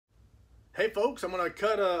Hey folks, I'm going to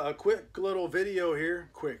cut a quick little video here.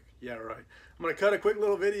 Quick, yeah, right. I'm going to cut a quick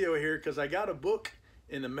little video here because I got a book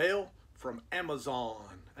in the mail from Amazon.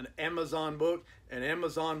 An Amazon book, and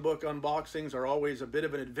Amazon book unboxings are always a bit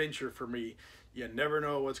of an adventure for me. You never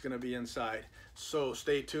know what's going to be inside. So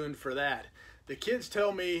stay tuned for that. The kids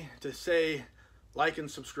tell me to say like and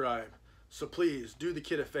subscribe. So please do the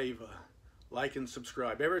kid a favor. Like and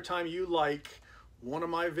subscribe. Every time you like one of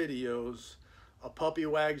my videos, a puppy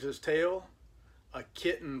wags his tail, a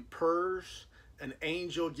kitten purrs, an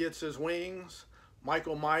angel gets his wings,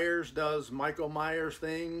 Michael Myers does Michael Myers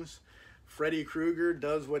things, Freddy Krueger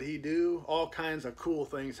does what he do, all kinds of cool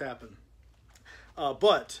things happen.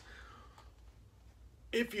 But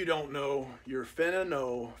if you don't know, you're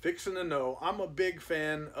fixing to know, I'm a big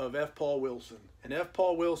fan of F. Paul Wilson. And F.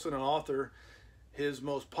 Paul Wilson, an author, his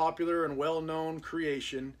most popular and well-known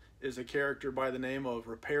creation is a character by the name of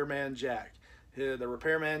Repairman Jack. The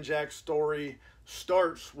Repairman Jack story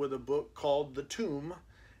starts with a book called The Tomb,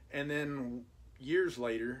 and then years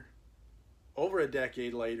later, over a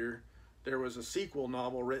decade later, there was a sequel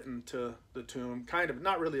novel written to The Tomb. Kind of,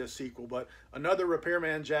 not really a sequel, but another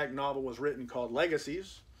Repairman Jack novel was written called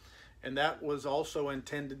Legacies, and that was also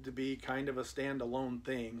intended to be kind of a standalone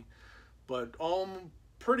thing. But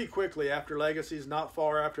pretty quickly after Legacies, not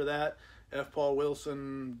far after that, F. Paul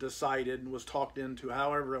Wilson decided and was talked into,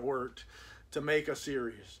 however it worked, to make a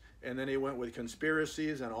series. And then he went with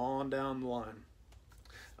Conspiracies and on down the line.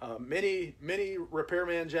 Many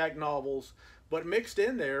Repairman Jack novels, but mixed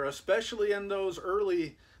in there, especially in that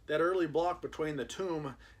early block between The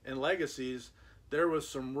Tomb and Legacies, there was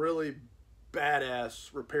some really badass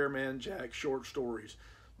Repairman Jack short stories.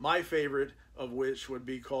 My favorite of which would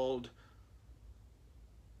be called,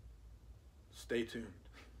 stay tuned.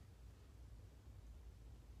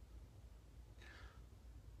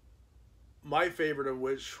 My favorite of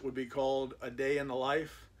which would be called A Day in the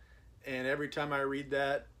Life, and every time I read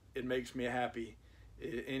that, it makes me happy.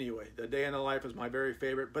 Anyway, A Day in the Life is my very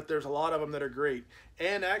favorite, but there's a lot of them that are great.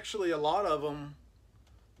 And actually, a lot of them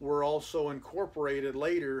were also incorporated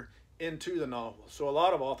later into the novel. So a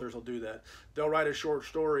lot of authors will do that. They'll write a short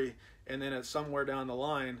story, and then at somewhere down the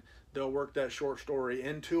line, they'll work that short story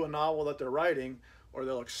into a novel that they're writing, or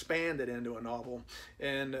they'll expand it into a novel.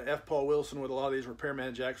 And F. Paul Wilson, with a lot of these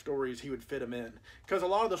Repairman Jack stories, he would fit them in. Because a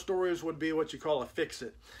lot of the stories would be what you call a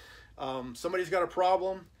fix-it. Somebody's got a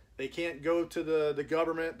problem. They can't go to the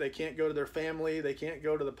government. They can't go to their family. They can't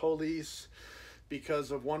go to the police because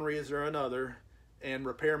of one reason or another. And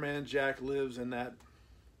Repairman Jack lives in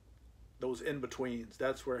those in-betweens.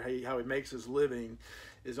 That's where how he makes his living,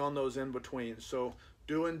 is on those in-betweens. So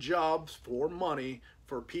doing jobs for money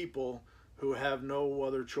for people who have no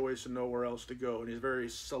other choice and nowhere else to go. And he's very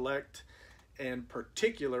select and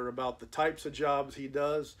particular about the types of jobs he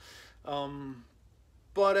does.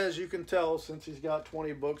 But as you can tell, since he's got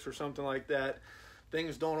 20 books or something like that,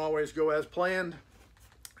 things don't always go as planned.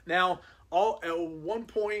 Now, at one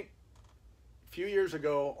point, a few years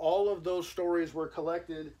ago, all of those stories were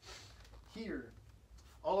collected here.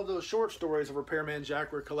 All of those short stories of Repairman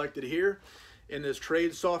Jack were collected here in this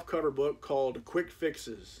trade softcover book called Quick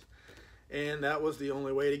Fixes. And that was the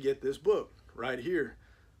only way to get this book, right here.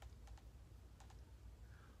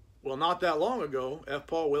 Well, not that long ago, F.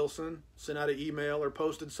 Paul Wilson sent out an email or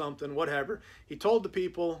posted something, whatever. He told the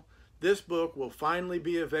people, this book will finally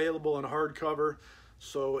be available in hardcover.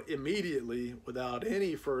 So immediately, without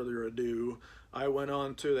any further ado, I went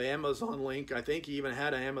on to the Amazon link. I think he even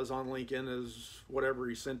had an Amazon link in his whatever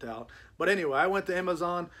he sent out. But anyway, I went to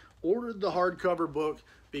Amazon, ordered the hardcover book,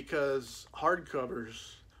 because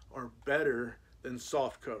hardcovers are better than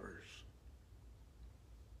soft covers,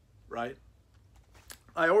 right?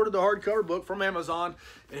 I ordered the hardcover book from Amazon,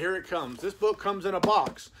 and here it comes. This book comes in a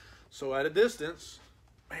box, so at a distance,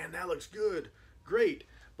 man, that looks good, great.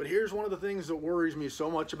 But here's one of the things that worries me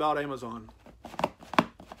so much about Amazon.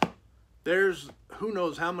 There's who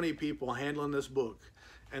knows how many people handling this book,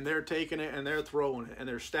 and they're taking it and they're throwing it and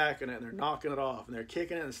they're stacking it and they're knocking it off and they're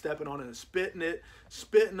kicking it and stepping on it and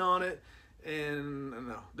spitting on it. And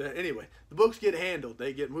no, anyway, the books get handled.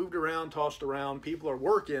 They get moved around, tossed around. People are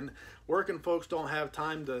working. Working folks don't have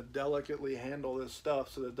time to delicately handle this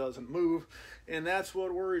stuff so that it doesn't move. And that's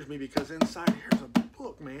what worries me, because inside here's a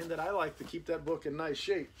book, man, that I like to keep that book in nice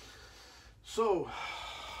shape. So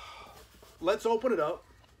let's open it up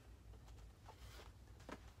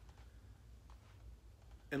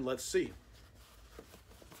and let's see.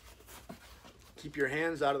 Keep your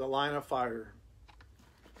hands out of the line of fire,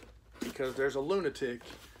 because there's a lunatic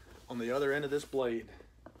on the other end of this blade.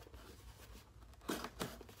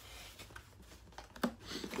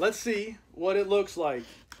 Let's see what it looks like.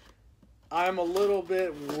 I'm a little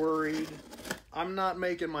bit worried. I'm not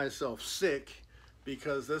making myself sick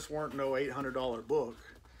because this weren't no $800 book.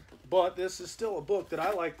 But this is still a book that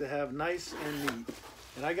I like to have nice and neat.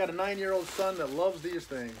 And I got a 9-year-old son that loves these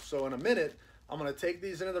things. So in a minute, I'm going to take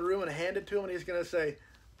these into the room and hand it to him. And he's going to say,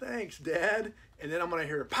 "Thanks, Dad." And then I'm going to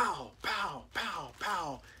hear pow, pow, pow,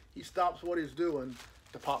 pow. He stops what he's doing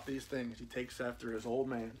to pop these things. He takes after his old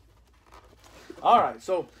man. All right,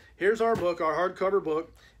 so here's our book, our hardcover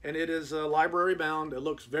book. And it is library bound. It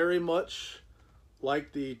looks very much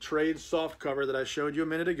like the trade soft cover that I showed you a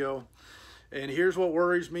minute ago. And here's what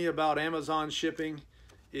worries me about Amazon shipping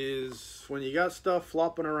is when you got stuff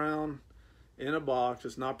flopping around in a box,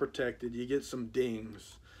 it's not protected, you get some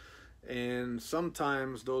dings. And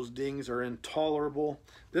sometimes those dings are intolerable.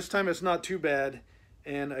 This time it's not too bad.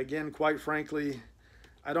 And again, quite frankly,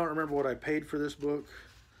 I don't remember what I paid for this book,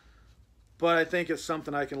 but I think it's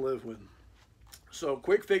something I can live with. So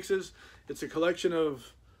Quick Fixes, it's a collection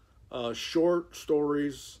of short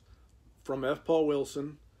stories from F. Paul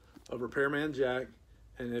Wilson of Repairman Jack.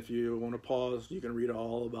 And if you want to pause, you can read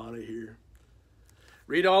all about it here.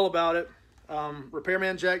 Read all about it.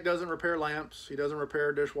 Repairman Jack doesn't repair lamps. He doesn't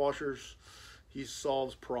repair dishwashers. He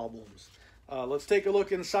solves problems. Let's take a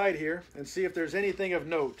look inside here and see if there's anything of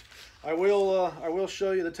note. I will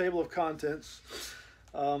show you the table of contents.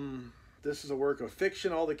 This is a work of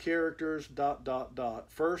fiction. All the characters, ...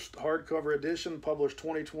 First hardcover edition, published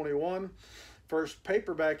 2021. First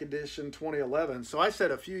paperback edition, 2011. So I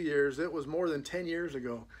said a few years. It was more than 10 years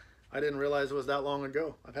ago. I didn't realize it was that long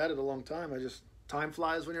ago. I've had it a long time. Time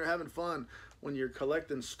flies when you're having fun, when you're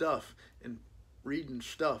collecting stuff and reading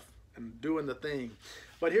stuff and doing the thing.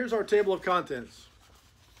 But here's our table of contents.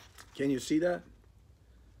 Can you see that?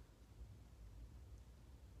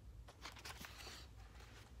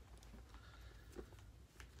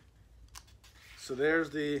 So there's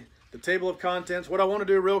the table of contents. What I want to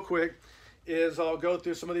do real quick is I'll go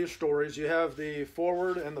through some of these stories. You have the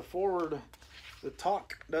foreword, and the foreword, the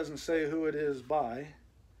talk doesn't say who it is by.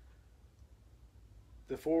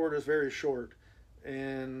 The foreword is very short,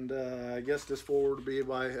 and I guess this foreword would be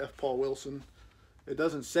by F. Paul Wilson. It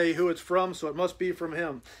doesn't say who it's from, so it must be from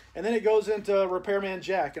him. And then it goes into Repairman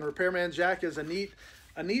Jack, and Repairman Jack is a neat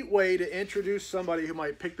way to introduce somebody who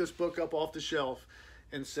might pick this book up off the shelf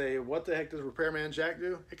and say, what the heck does Repairman Jack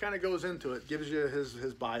do? It kind of goes into it, gives you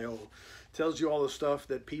his bio, tells you all the stuff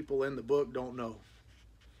that people in the book don't know.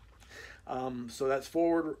 So that's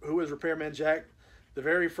forward. Who is Repairman Jack? The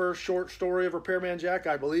very first short story of Repairman Jack,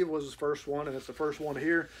 I believe, was his first one, and it's the first one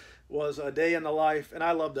here, was A Day in the Life, and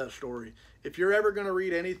I love that story. If you're ever going to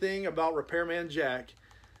read anything about Repairman Jack,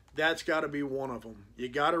 that's got to be one of them. You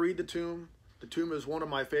got to read The Tomb. The Tomb is one of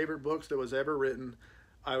my favorite books that was ever written.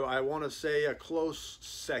 I want to say a close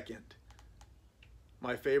second.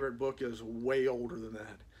 My favorite book is way older than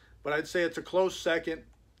that. But I'd say it's a close second.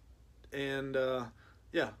 And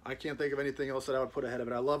yeah, I can't think of anything else that I would put ahead of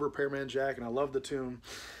it. I love Repairman Jack and I love The Tomb.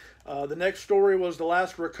 The next story was The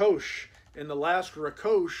Last Rakosh. And The Last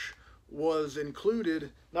Rakosh was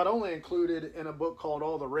included, not only included in a book called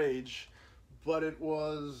All the Rage, but it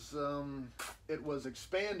was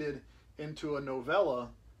expanded into a novella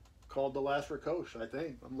called The Last Rakosh, I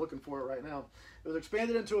think. I'm looking for it right now. It was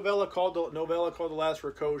expanded into a novella called The Last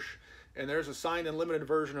Rakosh, and there's a signed and limited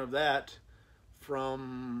version of that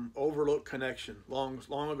from Overlook Connection, long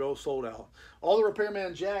ago, sold out. All the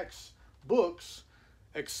Repairman Jack's books,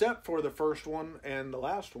 except for the first one and the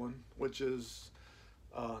last one, which is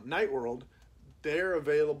Night World, they're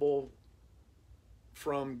available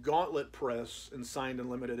from Gauntlet Press in signed and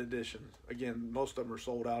limited editions. Again, most of them are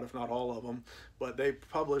sold out, if not all of them, but they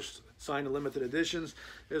published signed and limited editions,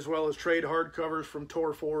 as well as trade hardcovers from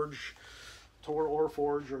Tor Forge, I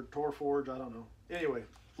don't know. Anyway,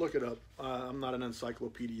 look it up. I'm not an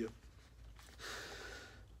encyclopedia,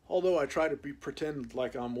 although I try to pretend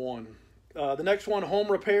like I'm one. The next one, Home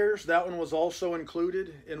Repairs, that one was also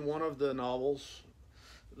included in one of the novels.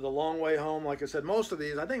 The Long Way Home, like I said,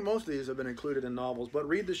 I think most of these have been included in novels, but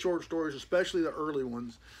read the short stories, especially the early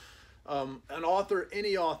ones.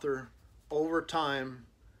 Any author, over time,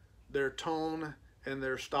 their tone and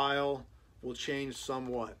their style will change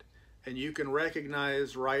somewhat. And you can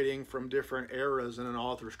recognize writing from different eras in an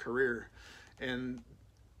author's career. And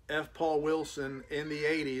F. Paul Wilson in the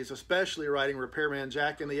 80s, especially writing Repairman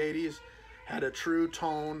Jack in the 80s, had a true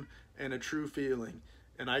tone and a true feeling.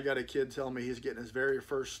 And I got a kid tell me he's getting his very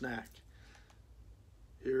first snack.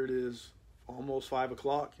 Here it is, almost 5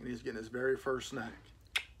 o'clock, and he's getting his very first snack.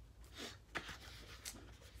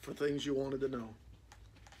 For things you wanted to know.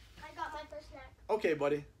 I got my first snack. Okay,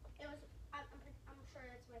 buddy. I'm sure it's my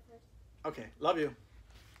first. Okay, love you.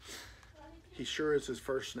 Love He sure is his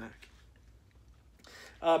first snack.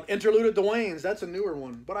 Interlude at Dwayne's, that's a newer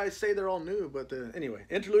one. But I say they're all new, but anyway.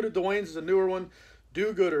 Interlude at Dwayne's is a newer one.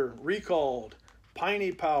 Do-Gooder, Recalled,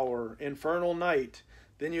 Piney Power, Infernal Night.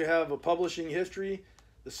 Then you have a publishing history,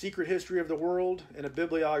 The Secret History of the World, and a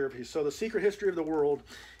bibliography. So The Secret History of the World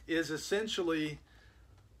is essentially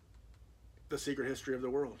the secret history of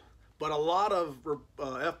the world. But a lot of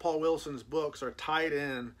F. Paul Wilson's books are tied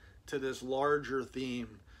in to this larger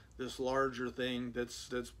theme, this larger thing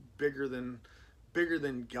that's bigger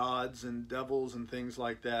than gods and devils and things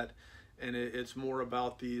like that. And it's more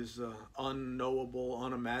about these unknowable,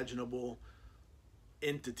 unimaginable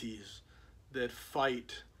entities that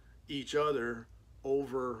fight each other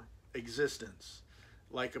over existence,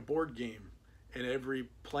 like a board game. And every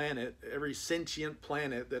planet, every sentient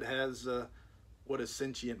planet that has, what does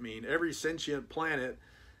sentient mean? Every sentient planet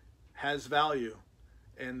has value,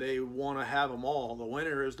 and they want to have them all. The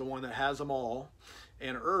winner is the one that has them all.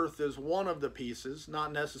 And Earth is one of the pieces,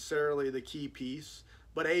 not necessarily the key piece,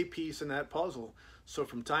 but a piece in that puzzle. So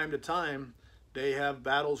from time to time, they have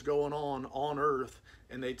battles going on Earth,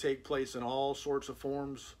 and they take place in all sorts of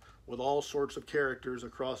forms with all sorts of characters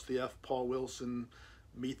across the F. Paul Wilson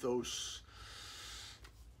mythos,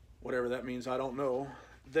 whatever that means, I don't know,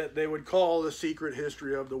 that they would call the secret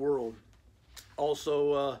history of the world.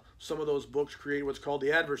 Also, some of those books create what's called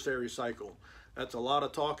the adversary cycle. That's a lot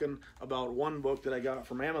of talking about one book that I got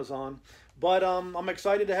from Amazon. But I'm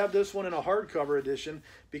excited to have this one in a hardcover edition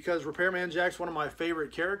because Repairman Jack's one of my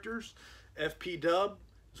favorite characters. F.P. Dub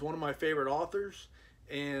is one of my favorite authors.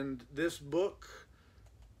 And this book,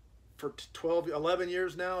 for 11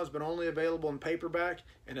 years now, has been only available in paperback.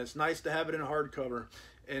 And it's nice to have it in hardcover.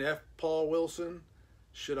 And F. Paul Wilson,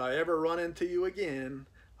 should I ever run into you again,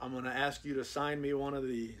 I'm going to ask you to sign me one of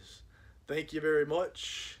these. Thank you very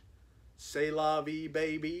much. C'est la vie,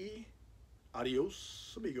 baby.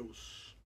 Adios, amigos.